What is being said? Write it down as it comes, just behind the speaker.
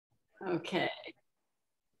Okay.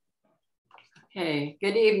 Okay,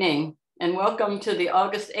 good evening and welcome to the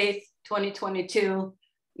August 8th, 2022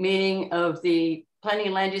 meeting of the Planning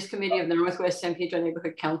and Land Use Committee of the Northwest San Pedro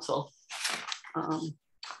Neighborhood Council. I'm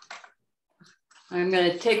going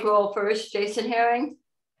to take roll first. Jason Herring?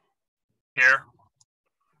 Here.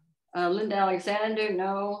 Linda Alexander,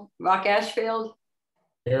 no. Rock Ashfield?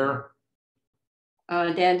 Here.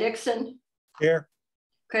 Dan Dixon? Here.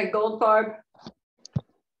 Craig Goldfarb?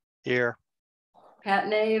 Here. Pat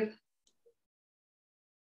Nave?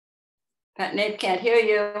 Pat Nave can't hear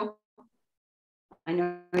you. I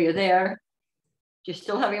know you're there. You're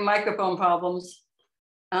still having microphone problems.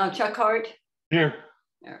 Chuck Hart? Here.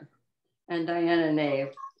 There. And Diana Nave.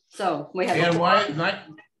 So we have Dan, why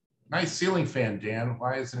nice ceiling fan, Dan.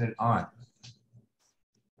 Why isn't it on?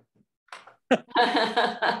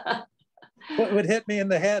 What would hit me in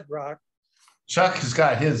the head, Rock? Chuck has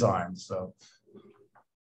got his on, so.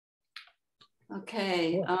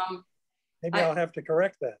 Okay. Maybe I'll have to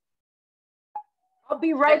correct that. I'll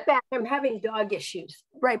be right back. I'm having dog issues.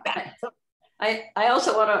 Right back. I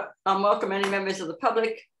also want to welcome any members of the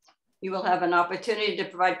public. You will have an opportunity to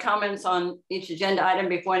provide comments on each agenda item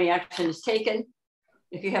before any action is taken.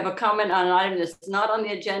 If you have a comment on an item that's not on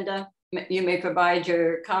the agenda, you may provide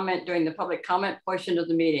your comment during the public comment portion of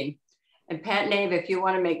the meeting. And Pat Nave, if you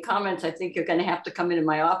want to make comments, I think you're going to have to come into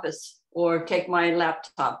my office or take my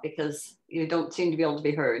laptop because you don't seem to be able to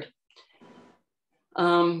be heard.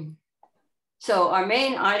 So our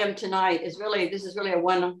main item tonight is really, this is really a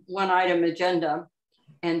one item agenda,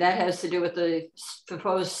 and that has to do with the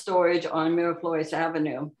proposed storage on Miraflores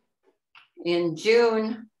Avenue. In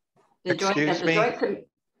June, Excuse me. Sorry.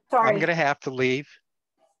 I'm going to have to leave.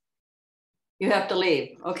 You have to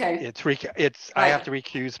leave. Okay. I have to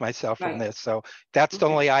recuse myself from this. So that's the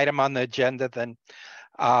only item on the agenda. Then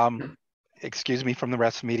excuse me from the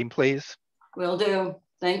rest of the meeting, please. Will do.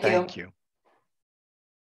 Thank you. Thank you.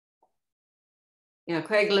 Yeah,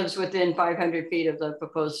 Craig lives within 500 feet of the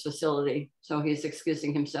proposed facility, so he's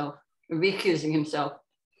recusing himself.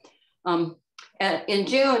 In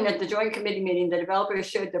June, at the Joint Committee meeting, the developers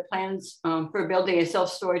shared their plans for building a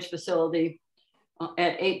self-storage facility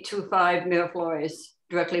at 825 Miraflores,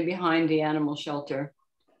 directly behind the animal shelter.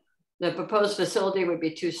 The proposed facility would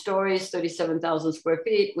be 2 stories, 37,000 square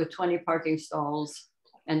feet with 20 parking stalls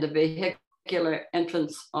and the vehicular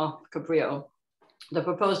entrance off Cabrillo. The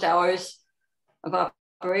proposed hours of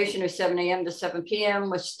operation are 7 a.m. to 7 p.m.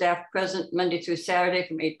 with staff present Monday through Saturday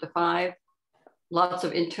from 8 to 5. Lots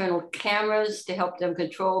of internal cameras to help them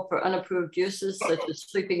control for unapproved uses such as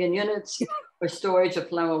sleeping in units or storage of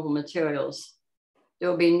flammable materials. There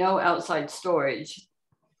will be no outside storage.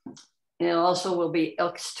 And it also will be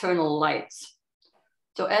external lights.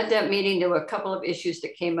 So at that meeting, there were a couple of issues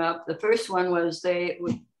that came up. The first one was they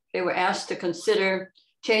were asked to consider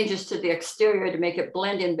changes to the exterior to make it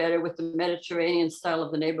blend in better with the Mediterranean style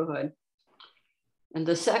of the neighborhood. And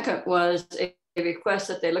the second was a request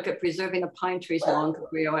that they look at preserving the pine trees along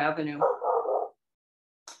Cabrillo Avenue.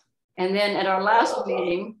 And then at our last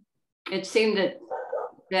meeting, it seemed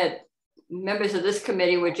that members of this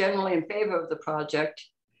committee were generally in favor of the project.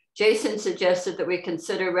 Jason suggested that we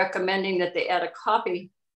consider recommending that they add a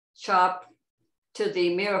coffee shop to the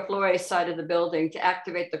Miraflores side of the building to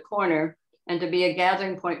activate the corner and to be a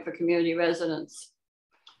gathering point for community residents.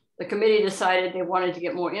 The committee decided they wanted to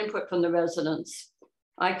get more input from the residents.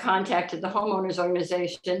 I contacted the homeowners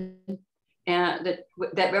organization and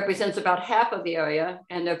that represents about half of the area,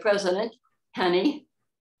 and their president, Honey.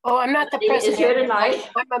 Oh, I'm not the president. Is here tonight.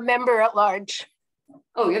 I'm a member at large.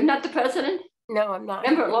 Oh, you're not the president? No, I'm not.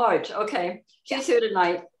 Member at large, okay. She's here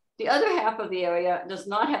tonight. The other half of the area does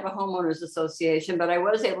not have a homeowners association, but I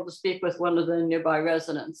was able to speak with one of the nearby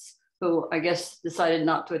residents who I guess decided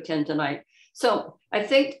not to attend tonight. So I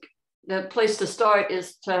think the place to start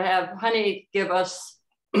is to have Honey give us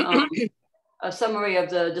a summary of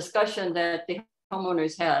the discussion that the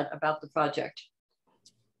homeowners had about the project.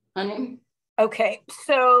 Honey? Okay,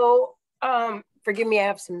 so forgive me, I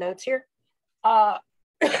have some notes here. I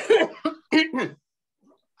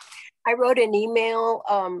wrote an email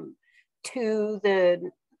to the,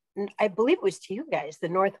 I believe it was to you guys, the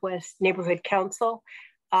Northwest Neighborhood Council,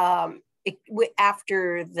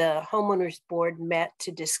 after the homeowners board met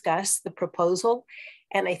to discuss the proposal.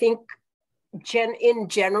 And I think in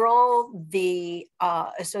general, the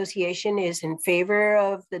association is in favor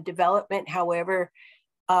of the development. However,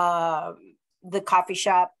 the coffee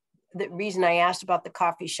shop, the reason I asked about the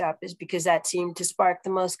coffee shop is because that seemed to spark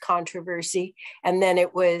the most controversy. And then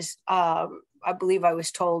it was, I believe I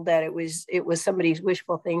was told that it was somebody's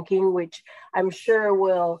wishful thinking, which I'm sure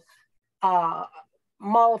will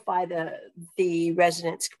mollify the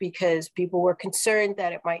residents, because people were concerned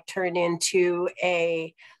that it might turn into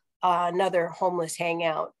another homeless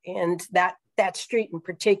hangout, and that street in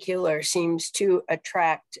particular seems to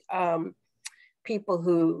attract people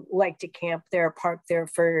who like to camp there, park there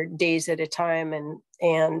for days at a time,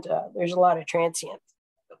 and there's a lot of transients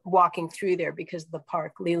walking through there because of the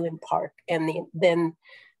park, Leland Park, and then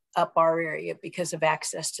up our area because of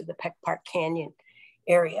access to the Peck Park Canyon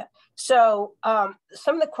area. So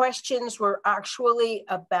some of the questions were actually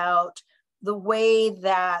about the way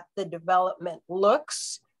that the development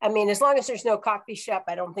looks. I mean, as long as there's no coffee shop,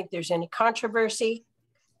 I don't think there's any controversy.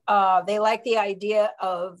 They like the idea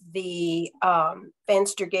of the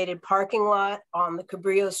fenced or gated parking lot on the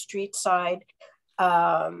Cabrillo Street side,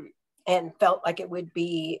 and felt like it would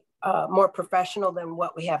be more professional than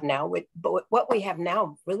what we have now. But what we have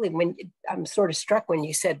now, really, I'm sort of struck when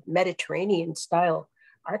you said Mediterranean style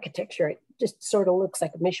architecture, it just sort of looks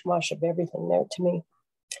like a mishmash of everything there to me.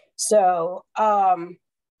 So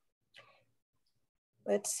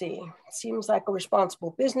let's see, it seems like a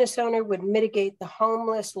responsible business owner would mitigate the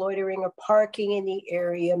homeless loitering or parking in the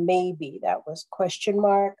area. Maybe that was question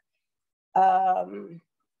mark.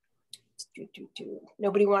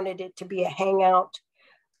 Nobody wanted it to be a hangout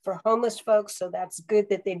for homeless folks, so that's good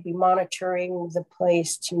that they'd be monitoring the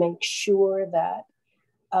place to make sure that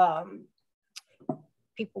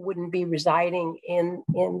people wouldn't be residing in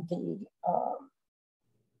the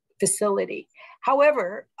facility.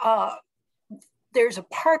 However, there's a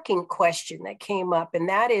parking question that came up, and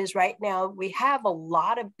that is right now we have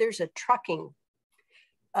there's a trucking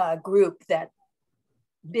group, that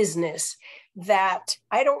business, that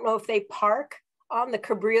I don't know if they park on the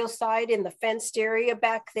Cabrillo side in the fenced area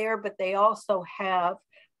back there, but they also have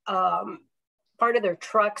part of their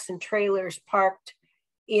trucks and trailers parked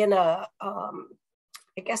in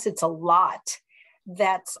I guess it's a lot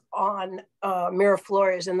that's on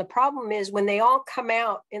Miraflores. And the problem is when they all come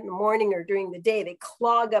out in the morning or during the day, they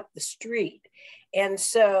clog up the street. And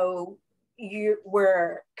so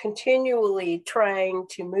we're continually trying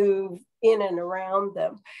to move in and around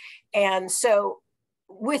them. And so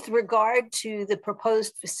with regard to the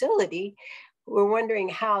proposed facility, we're wondering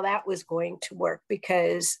how that was going to work,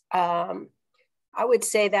 because I would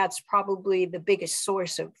say that's probably the biggest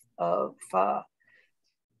source of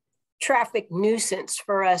traffic nuisance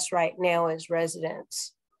for us right now as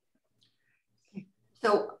residents.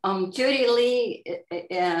 So Judy Lee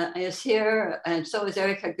is here, and so is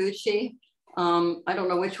Eric Higuchi. I don't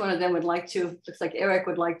know which one of them would like to, looks like Eric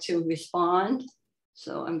would like to respond.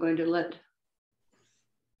 So I'm going to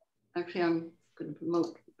I'm going to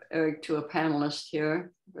promote Eric to a panelist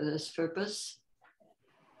here for this purpose.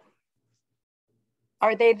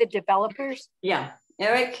 Are they the developers? Yeah,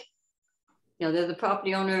 Eric. Yeah, they're the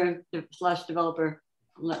property owner / developer.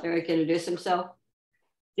 I'll let Eric introduce himself.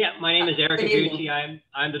 Yeah, my name is Eric Higuchi.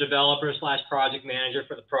 I'm the developer / project manager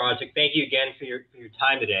for the project. Thank you again for your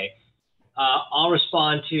time today. I'll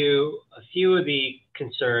respond to a few of the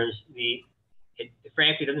concerns. It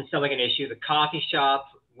frankly doesn't sound like an issue. The coffee shop,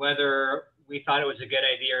 whether we thought it was a good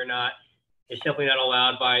idea or not, is simply not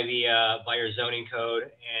allowed by your zoning code.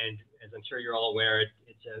 And as I'm sure you're all aware,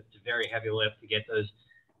 it's a very heavy lift to get those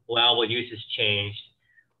allowable uses changed.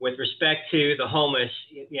 With respect to the homeless,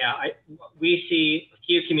 yeah, we see a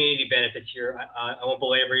few community benefits here. I won't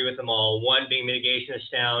belabor you with them all. One being mitigation of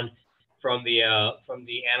sound from the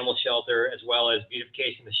animal shelter, as well as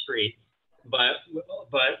beautification of the street. But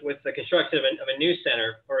with the construction of a new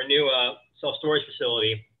center or a new self-storage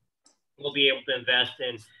facility, we'll be able to invest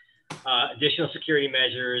in additional security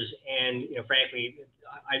measures. And frankly,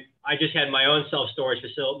 I just had my own self-storage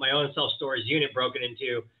facility, my own self-storage unit broken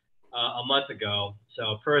into a month ago.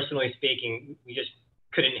 So personally speaking, we just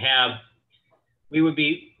couldn't have. We would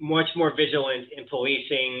be much more vigilant in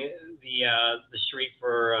policing the street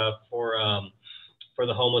for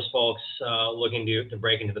the homeless folks looking to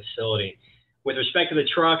break into the facility. With respect to the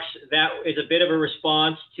trucks, that is a bit of a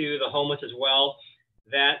response to the homeless as well.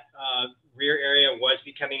 That rear area was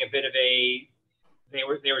becoming a bit of a. They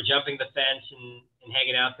were jumping the fence and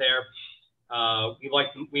hanging out there.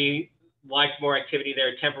 We liked more activity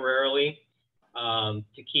there temporarily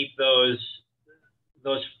to keep those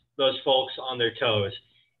folks on their toes.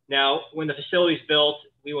 Now, when the facility is built,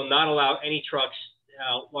 we will not allow any trucks,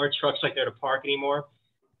 large trucks like there, to park anymore.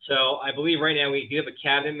 So I believe right now we do have a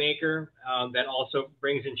cabinet maker that also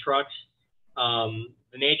brings in trucks.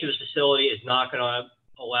 The nature of this facility is not going to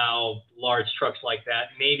allow large trucks like that.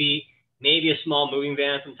 Maybe a small moving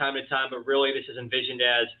van from time to time, but really this is envisioned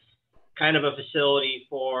as kind of a facility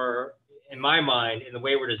for, in my mind, in the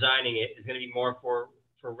way we're designing it, is going to be more for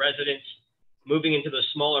residents moving into those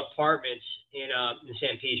smaller apartments in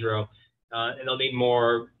San Pedro, and they'll need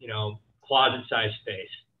more, closet-sized space.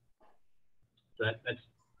 So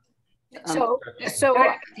that's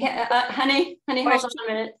honey, hold on a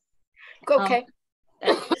minute. Okay.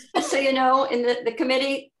 Just so you know, in the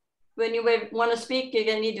committee, when you would want to speak, you're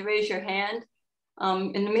going to need to raise your hand.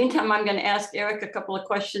 In the meantime, I'm going to ask Eric a couple of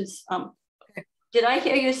questions. Did I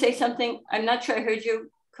hear you say something? I'm not sure I heard you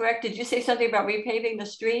correct. Did you say something about repaving the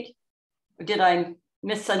street? Or did I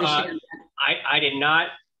misunderstand that? I did not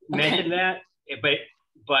mention that,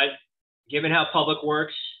 but given how Public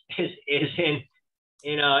Works is in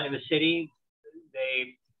the city,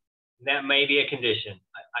 that may be a condition.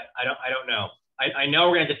 I don't know. I know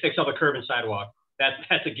we're going to have to fix all the curb and sidewalk.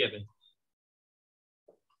 That's a given.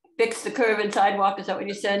 Fix the curb and sidewalk. Is that what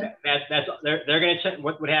you said? They're going to send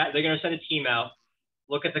they're going to send a team out,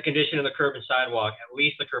 look at the condition of the curb and sidewalk, at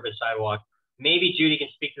least the curb and sidewalk. Maybe Judy can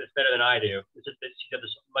speak to this better than I do. It's just that she does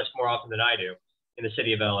this much more often than I do in the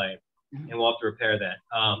city of LA, and we'll have to repair that.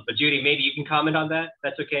 But Judy, maybe you can comment on that.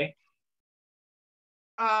 That's okay.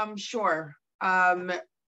 Sure.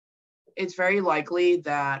 It's very likely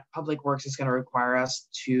that Public Works is going to require us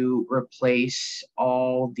to replace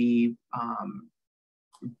all the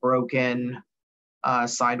broken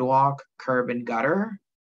sidewalk, curb, and gutter.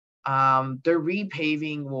 The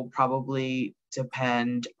repaving will probably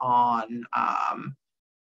depend on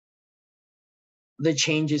the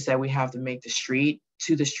changes that we have to make to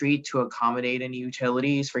the street to accommodate any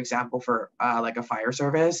utilities, for example, for like a fire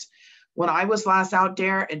service. When I was last out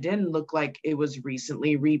there, it didn't look like it was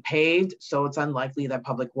recently repaved, so it's unlikely that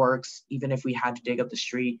Public Works, even if we had to dig up the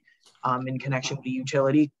street in connection with the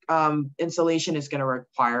utility installation, is going to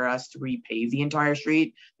require us to repave the entire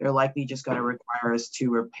street. They're likely just going to require us to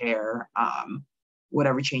repair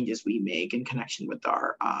whatever changes we make in connection with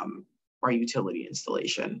our utility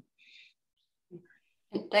installation.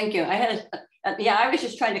 Thank you. I was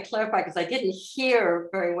just trying to clarify because I didn't hear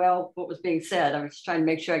very well what was being said. I was trying to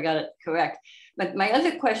make sure I got it correct. But my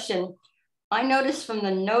other question, I noticed from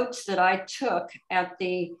the notes that I took at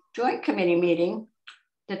the Joint Committee meeting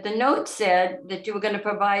that the note said that you were going to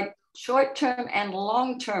provide short-term and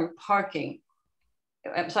long-term parking.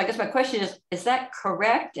 So I guess my question is that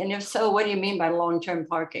correct? And if so, what do you mean by long-term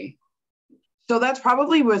parking? So that's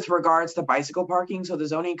probably with regards to bicycle parking. So the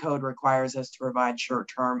zoning code requires us to provide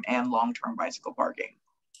short-term and long-term bicycle parking.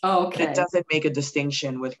 Oh, okay. But it doesn't make a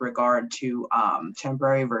distinction with regard to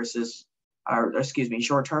temporary versus,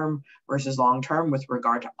 short-term versus long-term with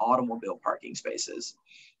regard to automobile parking spaces.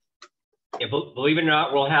 Yeah, believe it or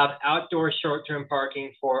not, we'll have outdoor short-term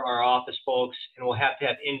parking for our office folks, and we'll have to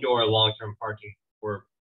have indoor long-term parking for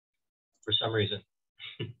some reason.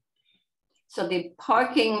 So the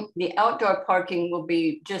outdoor parking will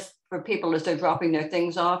be just for people as they're dropping their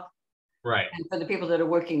things off? Right. And for the people that are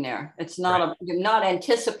working there. It's not, you're not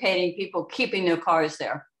anticipating people keeping their cars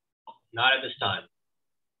there? Not at this time,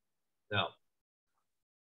 no.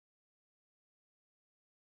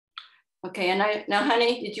 Okay, and now,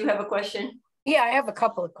 honey, did you have a question? Yeah, I have a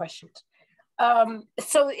couple of questions.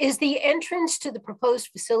 So is the entrance to the proposed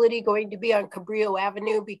facility going to be on Cabrillo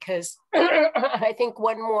Avenue? Because I think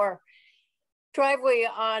one more driveway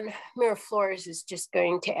on Miraflores is just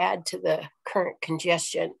going to add to the current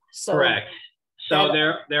congestion. So correct. So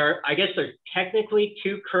there I guess there are technically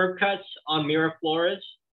two curb cuts on Miraflores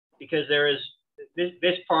because there is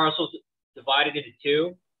this parcel divided into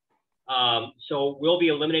two. So we'll be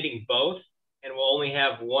eliminating both, and we'll only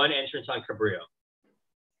have one entrance on Cabrillo.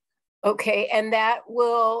 Okay, and that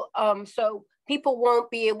will so people won't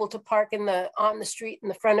be able to park on the street in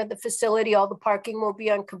the front of the facility. All the parking will be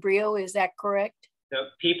on Cabrillo. Is that correct? So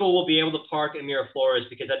people will be able to park in Miraflores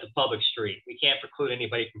because that's a public street. We can't preclude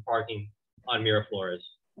anybody from parking on Miraflores.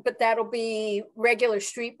 But that'll be regular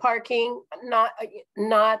street parking, not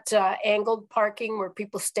angled parking where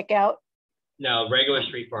people stick out. No, regular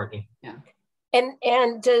street parking. Yeah.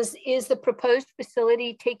 And is the proposed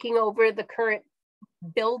facility taking over the current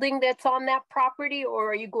building that's on that property, or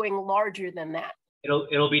are you going larger than that?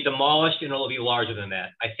 It'll be demolished and it'll be larger than that.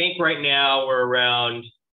 I think right now we're around,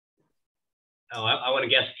 I want to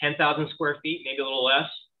guess 10,000 square feet, maybe a little less.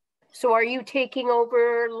 So are you taking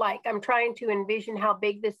over, like, I'm trying to envision how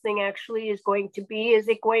big this thing actually is going to be. Is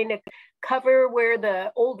it going to cover where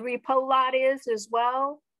the old repo lot is as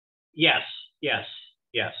well? Yes.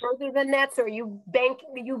 Further than that, so are you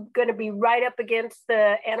going to be right up against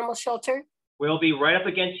the animal shelter? We'll be right up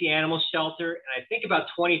against the animal shelter, and I think about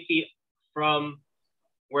 20 feet from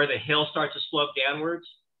where the hill starts to slope downwards.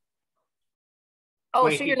 Oh,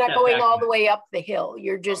 so you're not going all the way up the hill.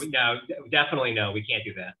 You're just... No, definitely no, we can't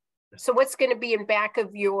do that. So what's going to be in back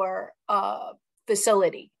of your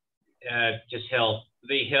facility? Just hill,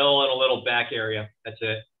 the hill and a little back area. That's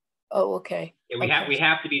it. Oh, okay. Yeah, Okay. we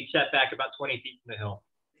have to be set back about 20 feet from the hill.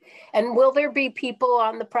 And will there be people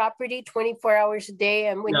on the property 24 hours a day?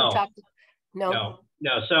 And when No. you talk, no.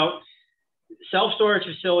 So self-storage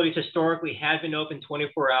facilities historically have been open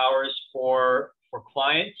 24 hours for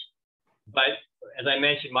clients, but as I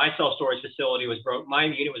mentioned, my self-storage facility was my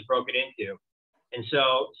unit was broken into, and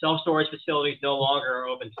so self-storage facilities no longer are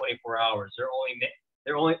open 24 hours.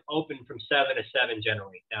 They're only open from 7 to 7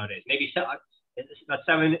 generally nowadays. Maybe it's about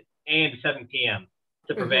 7 a.m. to 7 p.m.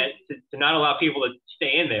 to prevent to not allow people to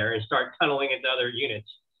stay in there and start tunneling into other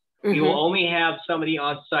units. We will only have somebody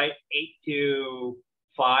on site 8 to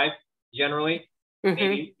 5 generally.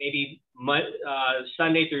 Maybe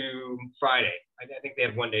Sunday through Friday. I think they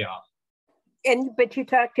have 1 day off. But you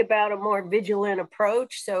talked about a more vigilant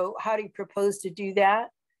approach. So how do you propose to do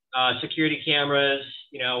that? Security cameras.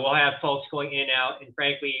 We'll have folks going in and out. And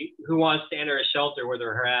frankly, who wants to enter a shelter where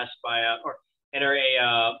they're harassed by or enter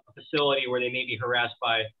a facility where they may be harassed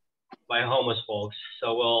by homeless folks?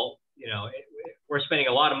 So we're spending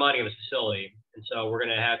a lot of money on this facility, and so we're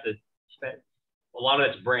going to have to spend a lot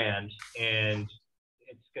of its brand, and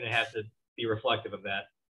it's going to have to be reflective of that.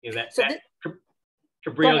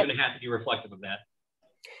 Cabrillo is going to have to be reflective of that.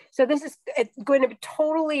 So this is going to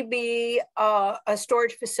totally be a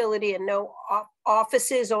storage facility and no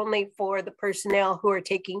offices, only for the personnel who are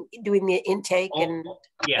doing the intake and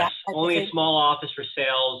yes, only a small office for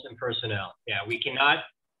sales and personnel. Yeah, we can't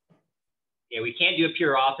do a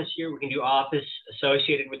pure office here. We can do office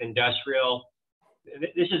associated with industrial.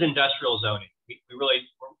 This is industrial zoning.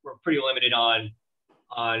 We're pretty limited on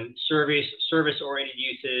service-oriented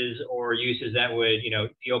uses or uses that would,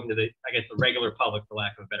 be open to the regular public, for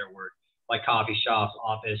lack of a better word, like coffee shops,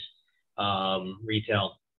 office,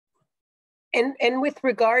 retail. And with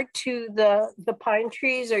regard to the pine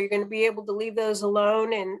trees, are you going to be able to leave those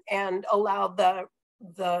alone and allow the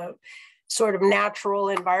sort of natural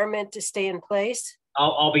environment to stay in place?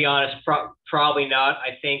 I'll be honest, probably not.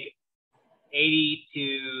 I think 80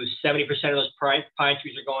 to 70% of those pine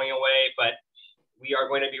trees are going away, but we are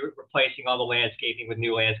going to be replacing all the landscaping with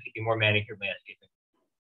new landscaping, more manicured landscaping.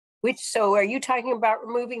 So are you talking about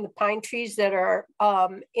removing the pine trees that are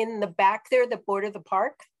in the back there that border the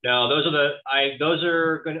park? No, those are I'm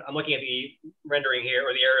looking at the rendering here,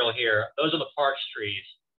 or the aerial here. Those are the park trees.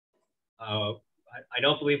 I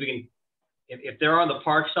don't believe we can, if they're on the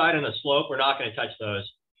park side and the slope, we're not going to touch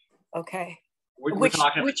those. Okay. We're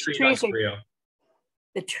talking about the trees on Cabrillo.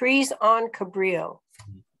 The trees on Cabrillo.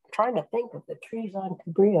 I'm trying to think of the trees on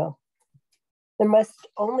Cabrillo. There must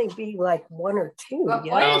only be like 1 or 2. Well,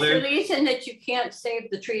 what is the reason that you can't save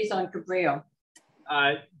the trees on Cabrillo?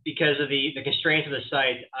 Because of the constraints of the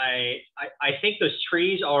site. I think those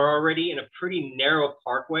trees are already in a pretty narrow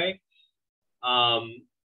parkway.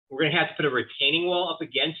 We're going to have to put a retaining wall up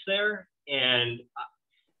against there. And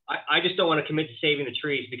I just don't want to commit to saving the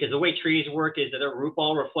trees, because the way trees work is that their root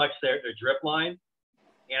ball reflects their drip line.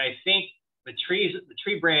 And I think the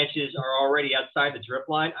tree branches are already outside the drip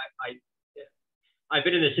line. I've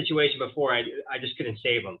been in this situation before. I just couldn't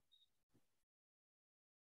save them.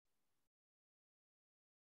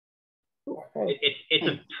 It's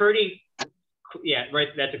a pretty, yeah, right.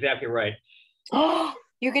 That's exactly right. Oh,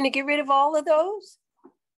 you're going to get rid of all of those?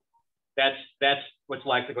 That's what's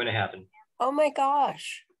likely going to happen. Oh my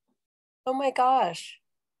gosh. Oh my gosh.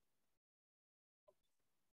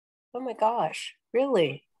 Oh my gosh.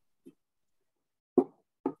 Really?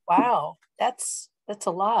 Wow. That's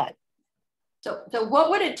a lot. So what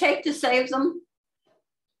would it take to save them?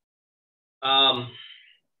 I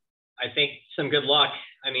think some good luck.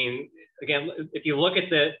 I mean, again, if you look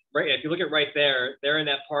at right there, they're in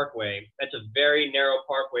that parkway. That's a very narrow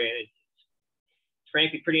parkway, and it's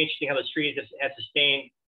frankly pretty interesting how the trees have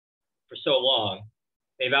sustained for so long.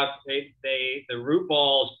 The root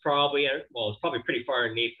ball is probably, well, it's probably pretty far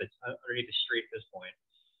underneath the street at this point.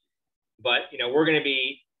 But we're going to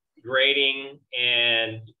be grading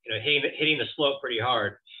and hitting the slope pretty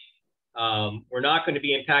hard. We're not going to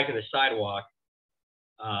be impacting the sidewalk.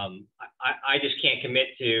 I just can't commit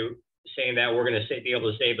to saying that we're going to be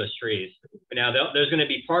able to save those trees. But now there's going to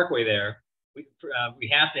be parkway there. We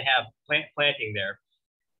have to have planting there,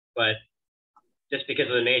 but just because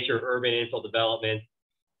of the nature of urban infill development,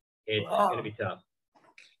 it's going to be tough.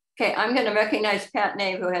 Okay, I'm going to recognize Pat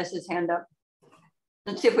Nave, who has his hand up.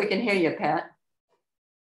 Let's see if we can hear you, Pat.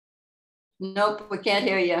 Nope, we can't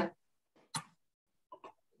hear you.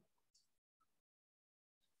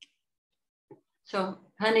 So,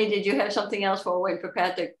 honey, did you have something else while we wait for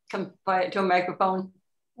Pat to come by to a microphone?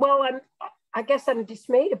 Well, I guess I'm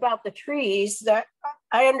dismayed about the trees. That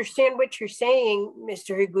I understand what you're saying,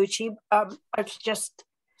 Mr. Higuchi. It's just,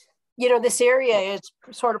 you know, this area is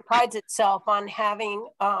sort of prides itself on having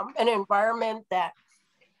an environment that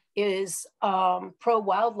is pro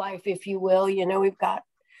wildlife, if you will. You know, we've got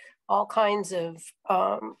all kinds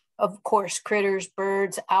of course, critters,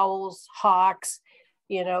 birds, owls, hawks,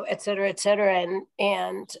 you know, et cetera,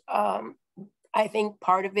 and I think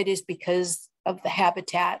part of it is because of the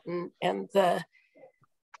habitat and the,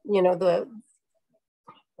 you know,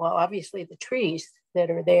 well, obviously the trees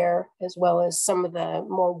that are there, as well as some of the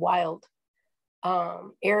more wild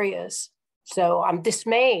areas. So I'm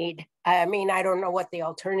dismayed. I mean, I don't know what the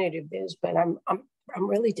alternative is, but I'm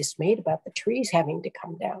really dismayed about the trees having to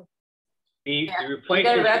come down. The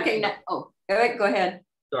replacement. Oh, Eric, go ahead.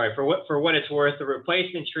 Sorry, for what it's worth, the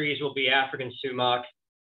replacement trees will be African sumac.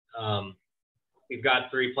 We've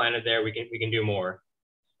got 3 planted there. We can do more.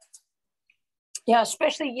 Yeah,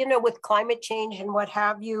 especially, you know, with climate change and what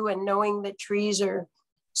have you, and knowing that trees are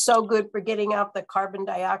so good for getting out the carbon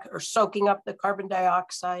dioxide or soaking up the carbon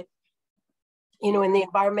dioxide, you know, in the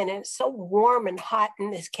environment. And it's so warm and hot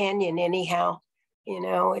in this canyon anyhow. You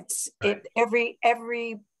know, every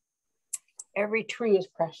tree is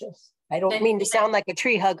precious. I don't mean to sound like a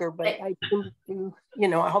tree hugger, but I do, you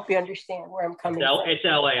know, I hope you understand where I'm coming from. It's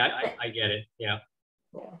LA, I get it, yeah.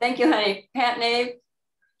 Thank you, honey. Pat and Abe?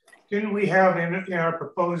 Didn't we have in our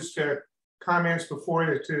proposed comments before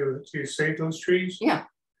that to save those trees? Yeah.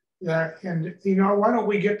 Yeah, and you know, why don't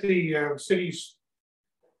we get the city's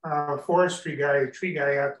forestry guy, tree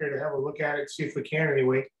guy out there to have a look at it, see if we can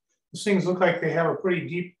anyway. These things look like they have a pretty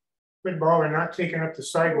deep football. They're not taking up the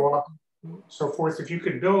sidewalk, so forth. If you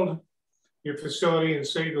could build your facility and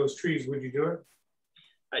save those trees, would you do it?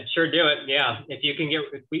 I'd sure do it. Yeah, if you can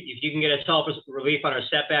get us help relief on our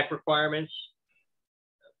setback requirements,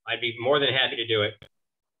 I'd be more than happy to do it.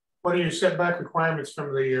 What are your setback requirements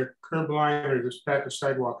from the curb line or the back of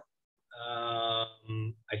sidewalk?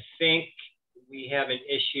 I think we have an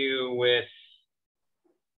issue with.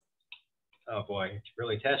 Oh boy, it's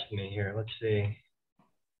really testing me here. Let's see.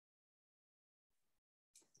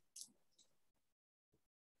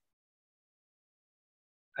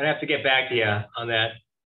 I'd have to get back to you on that,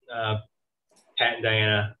 Pat and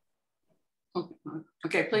Diana.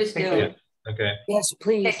 Okay, please do. Yeah. Okay. Yes,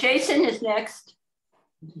 please. Okay, Jason is next.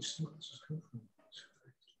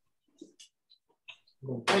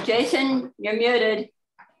 Oh, Jason, you're muted.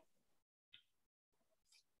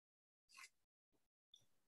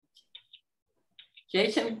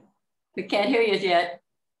 Jason, we can't hear you yet.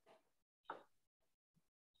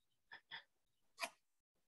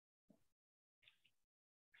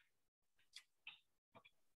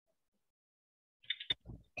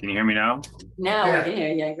 Can you hear me now? Now Yeah. we can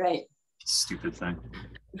hear you, great. Stupid thing.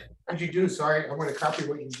 What'd you do? So I'm going to copy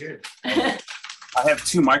what you did. I have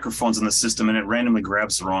 2 microphones in the system and it randomly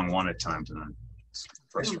grabs the wrong one at times. And it's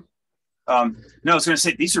frustrating. No, I was going to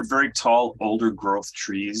say, these are very tall, older growth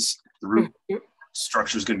trees. The root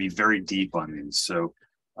structure is going to be very deep on these. So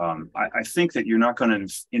I think that you're not going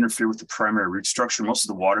to interfere with the primary root structure. Most of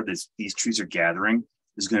the water that these trees are gathering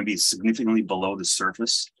is going to be significantly below the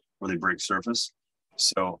surface where they break surface.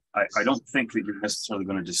 So I don't think that you're necessarily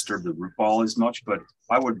going to disturb the root ball as much, but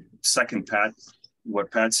I would second what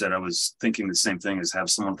Pat said. I was thinking the same thing, as have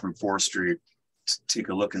someone from forestry take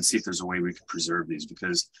a look and see if there's a way we could preserve these,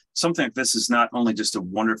 because something like this is not only just a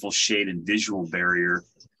wonderful shade and visual barrier,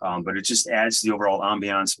 but it just adds to the overall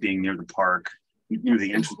ambiance being near the park, near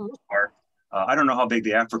the entrance of the park. I don't know how big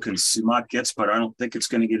the African sumac gets, but I don't think it's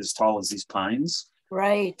going to get as tall as these pines.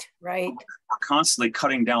 Right, right. We're constantly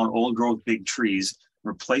cutting down old growth big trees,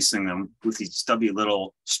 replacing them with these stubby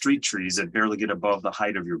little street trees that barely get above the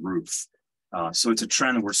height of your roof. So it's a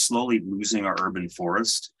trend that we're slowly losing our urban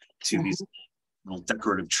forest to these little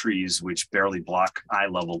decorative trees, which barely block eye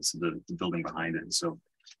level to the building behind it. So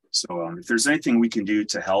if there's anything we can do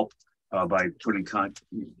to help by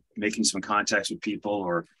making some contacts with people,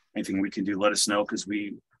 or anything we can do, let us know, because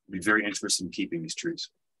we'd be very interested in keeping these trees.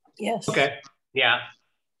 Yes. Okay. Yeah.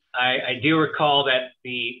 I do recall that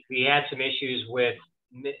we had some issues with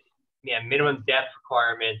minimum depth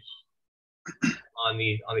requirements on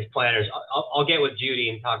these planters. I'll get with Judy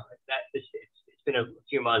and talk about that. It's been a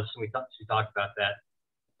few months and we talked about that.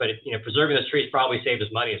 But preserving those trees probably saved us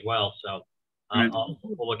money as well. So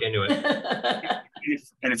we'll look into it.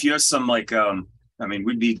 And if you have some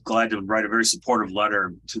we'd be glad to write a very supportive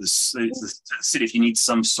letter to the city if you need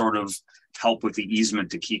some sort of help with the easement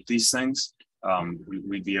to keep these things.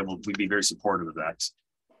 We'd be very supportive of that.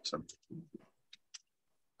 So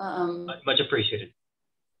much appreciated.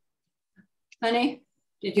 Honey?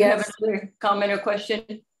 Did you have another comment or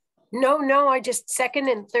question? No, I just second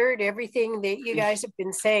and third everything that you guys have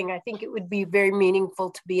been saying. I think it would be very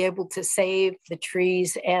meaningful to be able to save the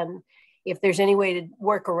trees, and if there's any way to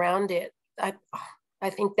work around it, I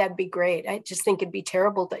think that'd be great. I just think it'd be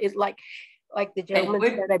terrible to like the gentleman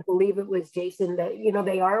said, I believe it was Jason, that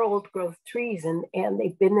they are old growth trees and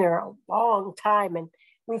they've been there a long time, and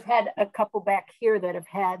we've had a couple back here that have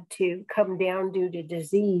had to come down due to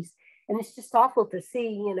disease, and it's just awful to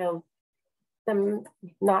see them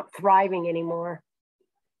not thriving anymore.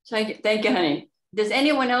 Thank you, honey. Does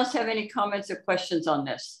anyone else have any comments or questions on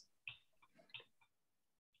this?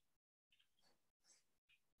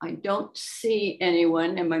 I don't see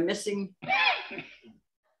anyone. Am I missing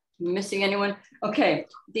anyone? Okay.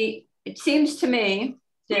 It seems to me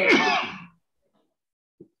that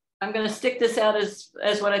I'm going to stick this out as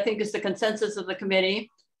what I think is the consensus of the committee,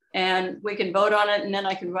 and we can vote on it, and then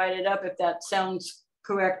I can write it up if that sounds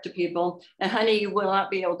correct to people. And honey, you will not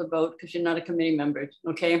be able to vote because you're not a committee member,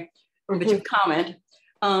 okay? But you comment.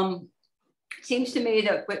 Seems to me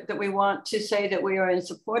that we want to say that we are in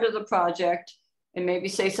support of the project, and maybe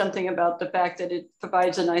say something about the fact that it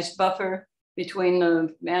provides a nice buffer between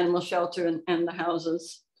the animal shelter and the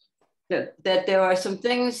houses. That there are some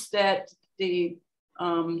things that the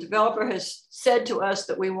developer has said to us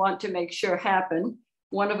that we want to make sure happen.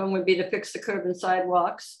 One of them would be to fix the curb and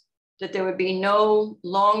sidewalks, that there would be no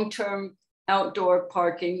long-term outdoor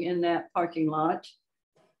parking in that parking lot.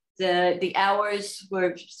 The hours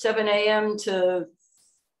were 7 a.m. to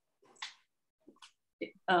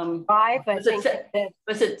 5, I think.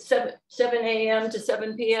 Was it 7 a.m. to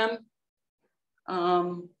 7 p.m.?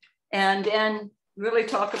 And then really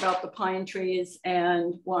talk about the pine trees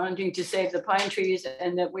and wanting to save the pine trees,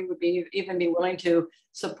 and that we would even be willing to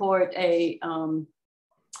support a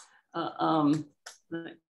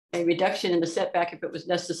reduction in the setback if it was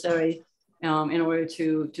necessary in order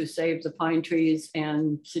to save the pine trees,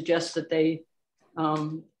 and suggest that they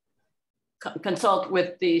consult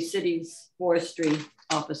with the city's forestry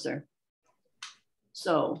officer.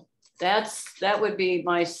 So that would be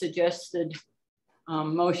my suggested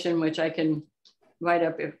motion, which I can write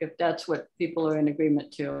up if that's what people are in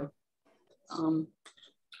agreement to.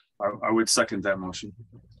 I would second that motion.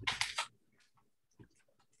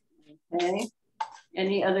 Okay.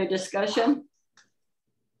 Any other discussion?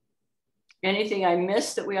 Anything I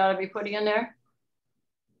missed that we ought to be putting in there?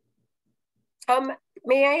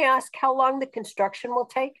 May I ask how long the construction will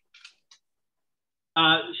take?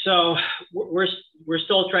 So we're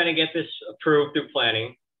still trying to get this approved through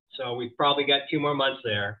planning. So we've probably got 2 more months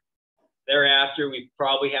there. Thereafter, we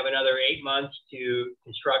probably have another 8 months to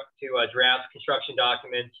draft construction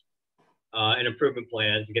documents and improvement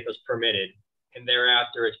plans and get those permitted. And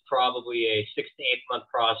thereafter, it's probably a 6 to 8 month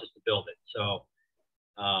process to build it. So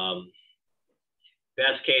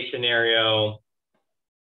best case scenario,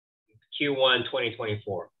 Q1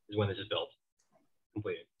 2024 is when this is built,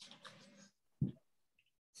 completed.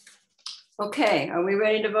 Okay, are we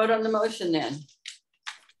ready to vote on the motion then?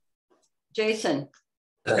 Jason?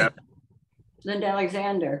 Yep. Linda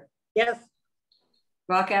Alexander? Yes.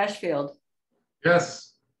 Rock Ashfield?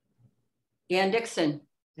 Yes. Ann Dixon?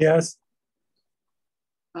 Yes.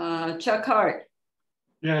 Chuck Hart?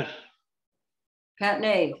 Yes. Pat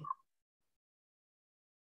Nave?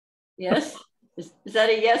 Yes? Is that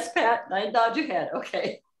a yes, Pat? I nod your head,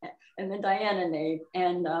 okay. And then Diana Nave,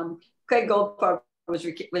 and Craig Goldfarb was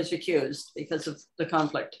recused because of the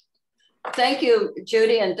conflict. Thank you,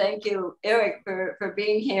 Judy, and thank you, Eric, for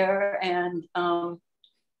being here. And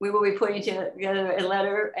we will be putting together a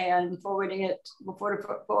letter and forwarding it,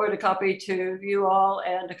 forward a copy to you all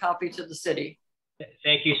and a copy to the city.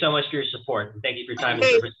 Thank you so much for your support. Thank you for your time and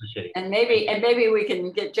service to the city. And maybe we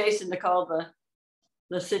can get Jason to call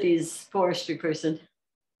the city's forestry person.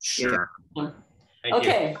 Sure. Thank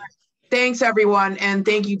okay. You. Thanks, everyone, and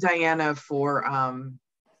thank you, Diana, for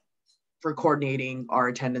coordinating our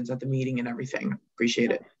attendance at the meeting and everything.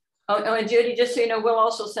 Appreciate it. Oh, and Judy, just so you know, we'll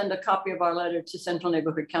also send a copy of our letter to Central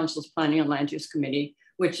Neighborhood Council's Planning and Land Use Committee,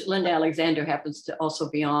 which Linda Alexander happens to also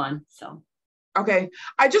be on. So. Okay,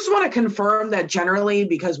 I just want to confirm that generally,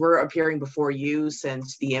 because we're appearing before you,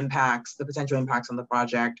 since the potential impacts on the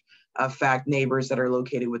project affect neighbors that are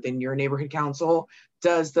located within your neighborhood council,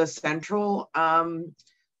 does the central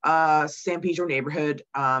San Pedro neighborhood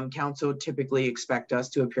council typically expect us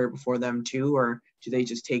to appear before them too, or do they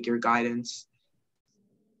just take your guidance?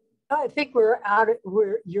 I think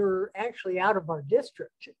you're actually out of our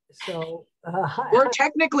district. So we're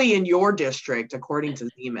technically in your district according to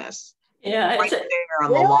ZEMIS. Yeah, right there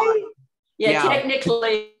on the line. Yeah,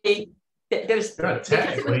 technically There's Yeah, because it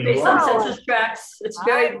technically would be you some are. census tracts. It's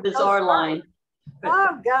very I'm so bizarre sorry. line. But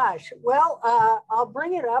Oh, gosh. Well, I'll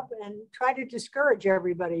bring it up and try to discourage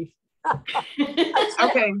everybody.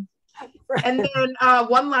 Okay. And then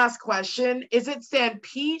one last question. Is it San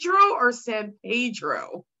Pedro or San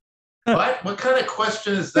Pedro? What kind of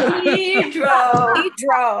question is that? Pedro.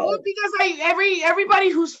 Well, because everybody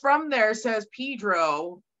who's from there says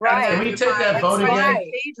Pedro. Right. Can we take that If vote I again?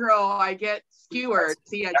 say Pedro, I get skewered.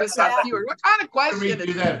 See, I just got skewered. What kind of Can we question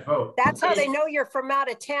do is that vote? That's how they know you're from out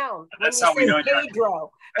of town. That's when how you we say know you're-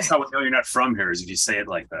 Pedro. That's how we know you're not from here, is if you say it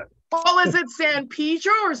like that. Well, is it San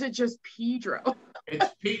Pedro or is it just Pedro?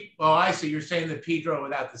 It's Pete. Well, I see. You're saying the Pedro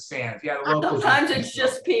without the sands. Yeah, the locals. Sometimes it's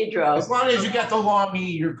just Pedro. As long as you got the long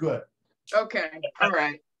E, you're good. Okay. All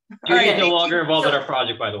right. Judy's no longer involved in our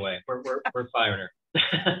project, by the way. We're firing her.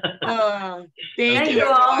 Thank Thank you. you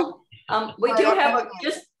all. We do have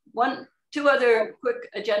just two other quick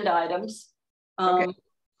agenda items.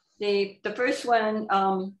 The first one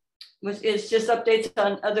is just updates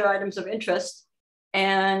on other items of interest.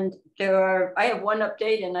 And I have one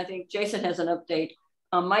update, and I think Jason has an update.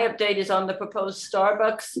 My update is on the proposed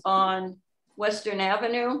Starbucks on Western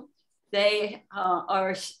Avenue. They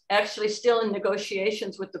are actually still in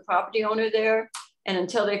negotiations with the property owner there. And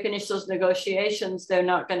until they finish those negotiations, they're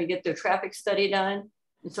not going to get their traffic study done.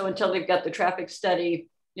 And so until they've got the traffic study,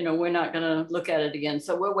 we're not going to look at it again.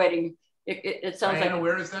 So we're waiting. It sounds Diana, like.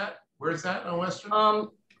 where is that? Where is that on Western?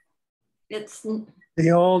 It's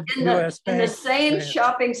the old US in Bank the same branch.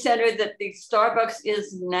 shopping center that the Starbucks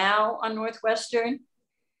is now on Northwestern.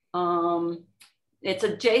 It's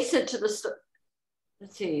adjacent to the.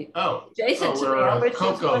 Let's see. Adjacent to the Albertsons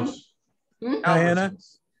Coco's. one. Diana,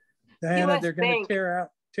 US they're going Bank. to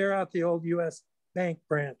tear out the old US Bank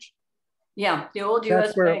branch. Yeah, the old That's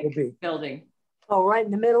US where it Bank will be. building. Oh, right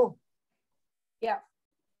in the middle?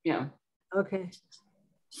 Yeah. Okay.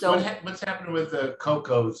 So what's happening with the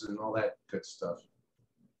Coco's and all that good stuff?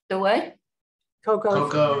 the what?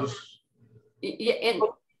 Coco's. Yeah,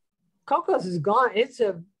 Coco's is gone. It's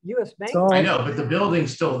a US Bank. I know, but the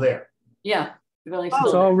building's still there. yeah, the building's It's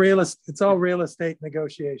still all there. it's all real estate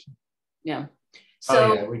negotiation. Yeah.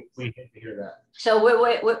 So yeah, we hate to hear that. so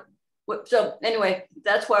so anyway,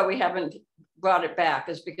 that's why we haven't brought it back,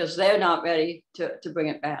 is because they're not ready to bring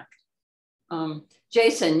it back.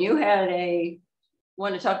 Jason, you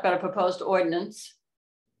want to talk about a proposed ordinance.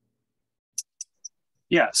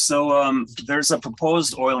 Yeah, so there's a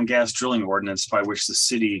proposed oil and gas drilling ordinance by which the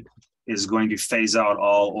city is going to phase out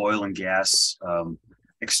all oil and gas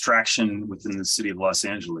extraction within the city of Los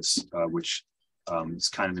Angeles, which is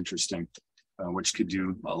kind of interesting, which could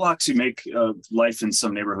do a lot to make life in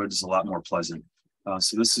some neighborhoods a lot more pleasant.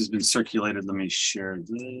 So this has been circulated. Let me share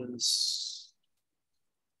this.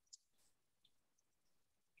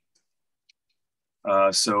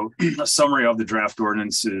 So a summary of the draft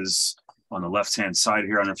ordinance is on the left-hand side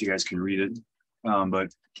here. I don't know if you guys can read it,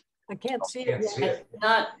 but I can't see it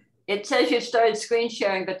yet. It says you started screen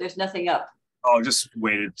sharing, but there's nothing up. oh, just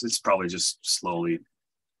wait. It's probably just slowly.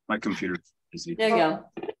 My computer is busy. There you go.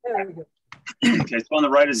 There we go. Okay, so on the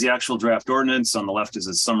right is the actual draft ordinance. On the left is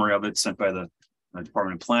a summary of it sent by the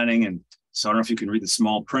Department of Planning. And so I don't know if you can read the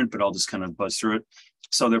small print, but I'll just kind of buzz through it.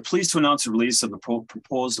 So they're pleased to announce the release of the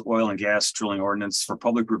proposed oil and gas drilling ordinance for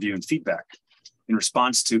public review and feedback. In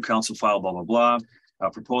response to council file, blah, blah, blah,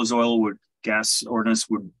 proposed gas ordinance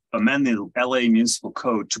would amend the LA municipal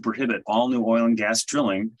code to prohibit all new oil and gas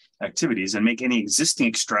drilling activities and make any existing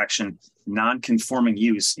extraction non-conforming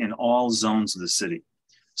use in all zones of the city.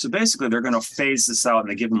 So basically they're going to phase this out, and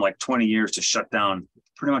they give them like 20 years to shut down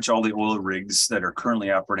pretty much all the oil rigs that are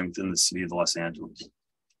currently operating within the city of Los Angeles.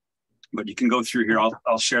 But you can go through here.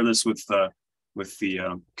 I'll share this with the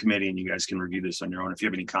committee, and you guys can review this on your own. If you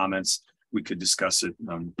have any comments, we could discuss it,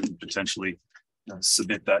 potentially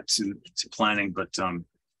submit that to planning. But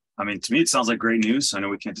I mean, to me, it sounds like great news. I know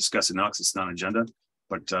we can't discuss it now because it's not on agenda,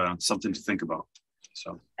 but something to think about.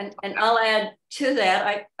 So. And I'll add to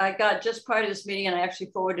that, I got just part of this meeting, and I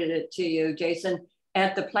actually forwarded it to you, Jason.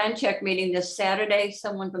 At the plan check meeting this Saturday,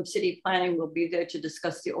 someone from city planning will be there to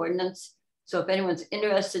discuss the ordinance. So if anyone's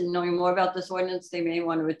interested in knowing more about this ordinance, they may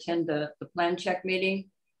want to attend the plan check meeting.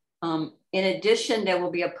 In addition, there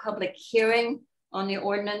will be a public hearing on the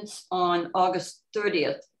ordinance on August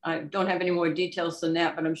 30th. I don't have any more details than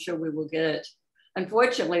that, but I'm sure we will get it.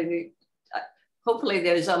 Unfortunately, hopefully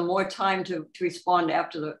there's more time to respond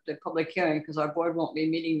after the public hearing, because our board won't be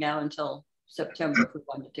meeting now until September if we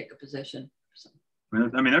want to take a position. So.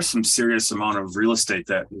 I mean, there's some serious amount of real estate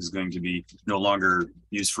that is going to be no longer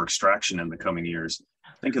used for extraction in the coming years.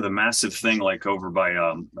 Think of the massive thing like over by,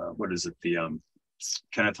 what is it? The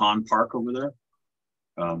Kenneton Park over there,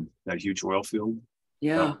 that huge oil field.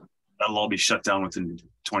 Yeah. That'll all be shut down within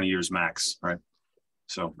 20 years max, right?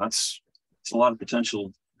 So it's a lot of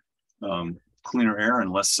potential cleaner air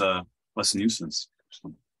and less nuisance.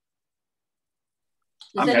 So,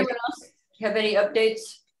 does anyone else have any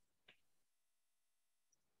updates?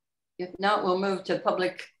 If not, we'll move to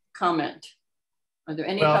public comment. Are there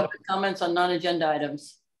any public comments on non-agenda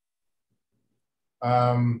items?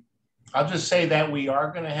 I'll just say that we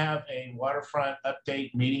are going to have a waterfront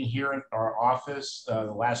update meeting here in our office the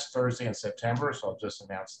last Thursday in September, so I'll just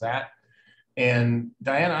announce that. And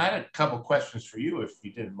Diana, I had a couple questions for you if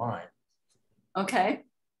you didn't mind. Okay.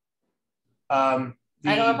 I don't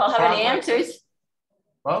know if I'll have any answers.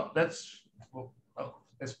 Well, let's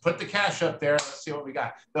put the cash up there. Let's see what we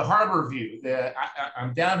got. The harbor view.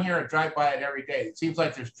 I'm down here and drive by it every day. It seems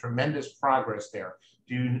like there's tremendous progress there.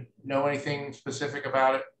 Do you know anything specific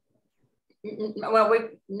about it? Well,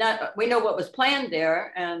 we know what was planned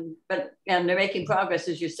there, and they're making progress,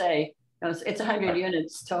 as you say. It's 100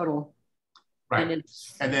 units total. Right.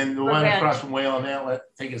 And then the one across from Whalen Inlet,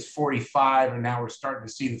 I think is 45, and now we're starting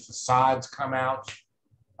to see the facades come out,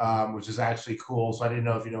 which is actually cool. So I didn't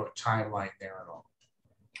know if you know a timeline there at all.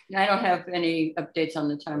 I don't have any updates on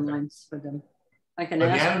the timelines for them. I can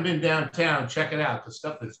ask. If you haven't been downtown, check it out. The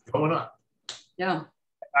stuff that's going up. Yeah.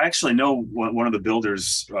 I actually know one of the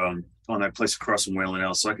builders on that place across from Whalen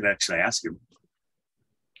Inlet, so I could actually ask him.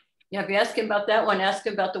 Yeah, if you ask him about that one, ask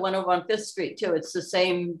him about the one over on 5th Street too. It's the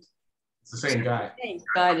same. It's the same guy.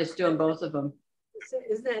 Guy that's doing both of them.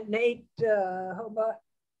 Isn't that Nate Hoba?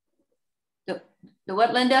 The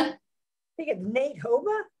what, Linda? I think it's Nate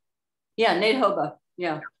Hoba. Yeah, Nate Hoba.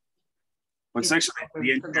 Yeah. Well, it's actually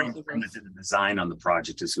the engineering firm that did the design on the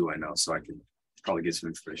project is who I know, so I can probably get some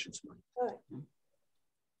information from him. Right.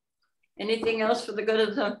 Anything else for the good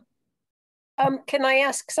of the? Can I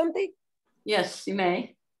ask something? Yes, you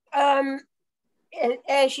may.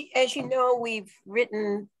 As you know, we've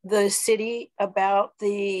written the city about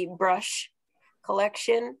the brush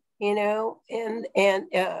collection, you know, and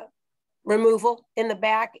removal in the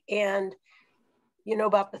back, and you know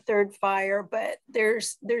about the third fire, but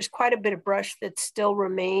there's quite a bit of brush that still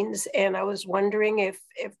remains, and I was wondering if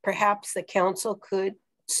perhaps the council could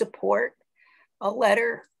support a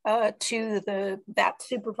letter to that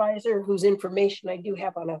supervisor whose information I do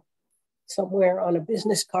have somewhere on a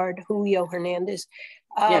business card, Julio Hernandez,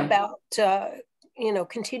 about you know,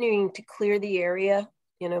 continuing to clear the area,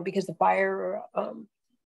 you know, because the fire.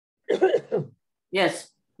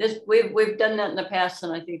 Yes, we've done that in the past,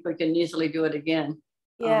 and I think we can easily do it again.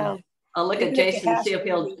 Yeah, I'll look at Jason and see if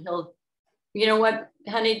he'll. You know what,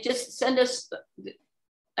 honey, just send us.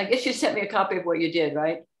 I guess you sent me a copy of what you did,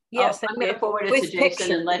 right? Yes, I'm going to forward it to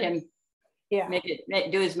Jason and let him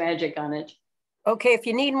do his magic on it. Okay, if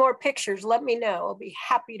you need more pictures, let me know. I'll be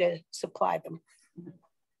happy to supply them.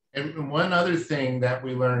 And one other thing that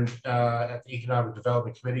we learned at the Economic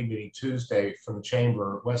Development Committee meeting Tuesday from the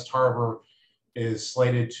Chamber, West Harbor is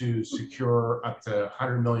slated to secure up to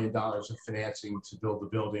 $100 million of financing to build the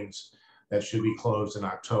buildings that should be closed in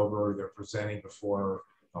October. They're presenting before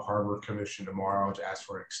the Harbor Commission tomorrow to ask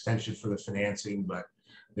for an extension for the financing, but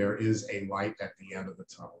there is a light at the end of the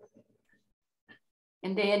tunnel.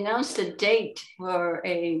 And they announced a date for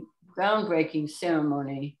a groundbreaking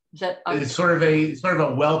ceremony. Is that it's sort of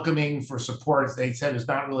a welcoming for support. They said it's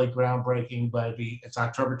not really groundbreaking, but it's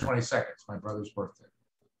October 22nd. It's my brother's birthday.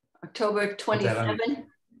 October 27th?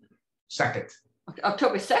 Second.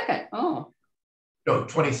 October 2nd. Oh. No,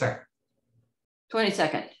 22nd.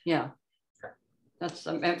 22nd. Yeah. Okay. That's.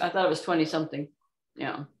 I thought it was 20 something.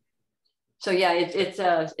 Yeah. So yeah, it's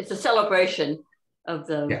a celebration of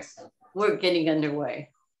the work getting underway.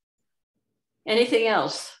 Anything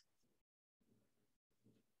else?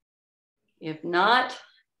 If not,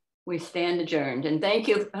 we stand adjourned. And thank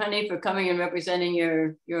you, honey, for coming and representing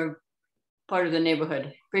your part of the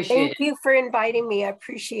neighborhood. Appreciate it. Thank you for inviting me. I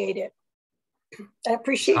appreciate it. I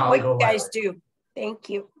appreciate what you guys do. Thank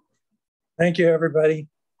you. Thank you, everybody.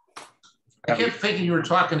 I kept thinking you were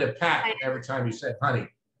talking to Pat every time you said honey.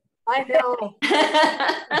 I know.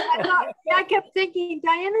 I kept thinking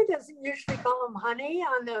Diana doesn't usually call him honey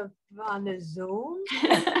on the Zoom.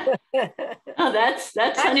 Oh, that's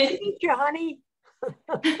honey. Nice to meet you, honey.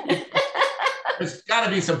 There's got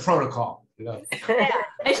to be some protocol, you know.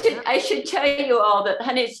 I should tell you all that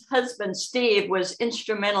honey's husband Steve was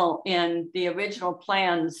instrumental in the original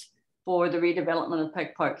plans for the redevelopment of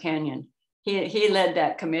Peck Park Canyon. He led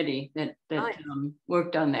that committee that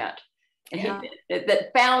worked on that. And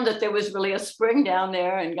that found that there was really a spring down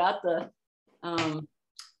there and got the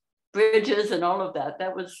bridges and all of that.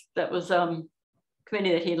 That was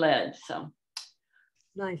committee that he led. So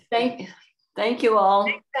Nice. Thank you all.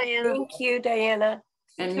 Thanks, Diana. Thank you, Diana.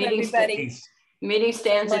 And Thank you, everybody. meeting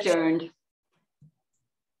stands adjourned.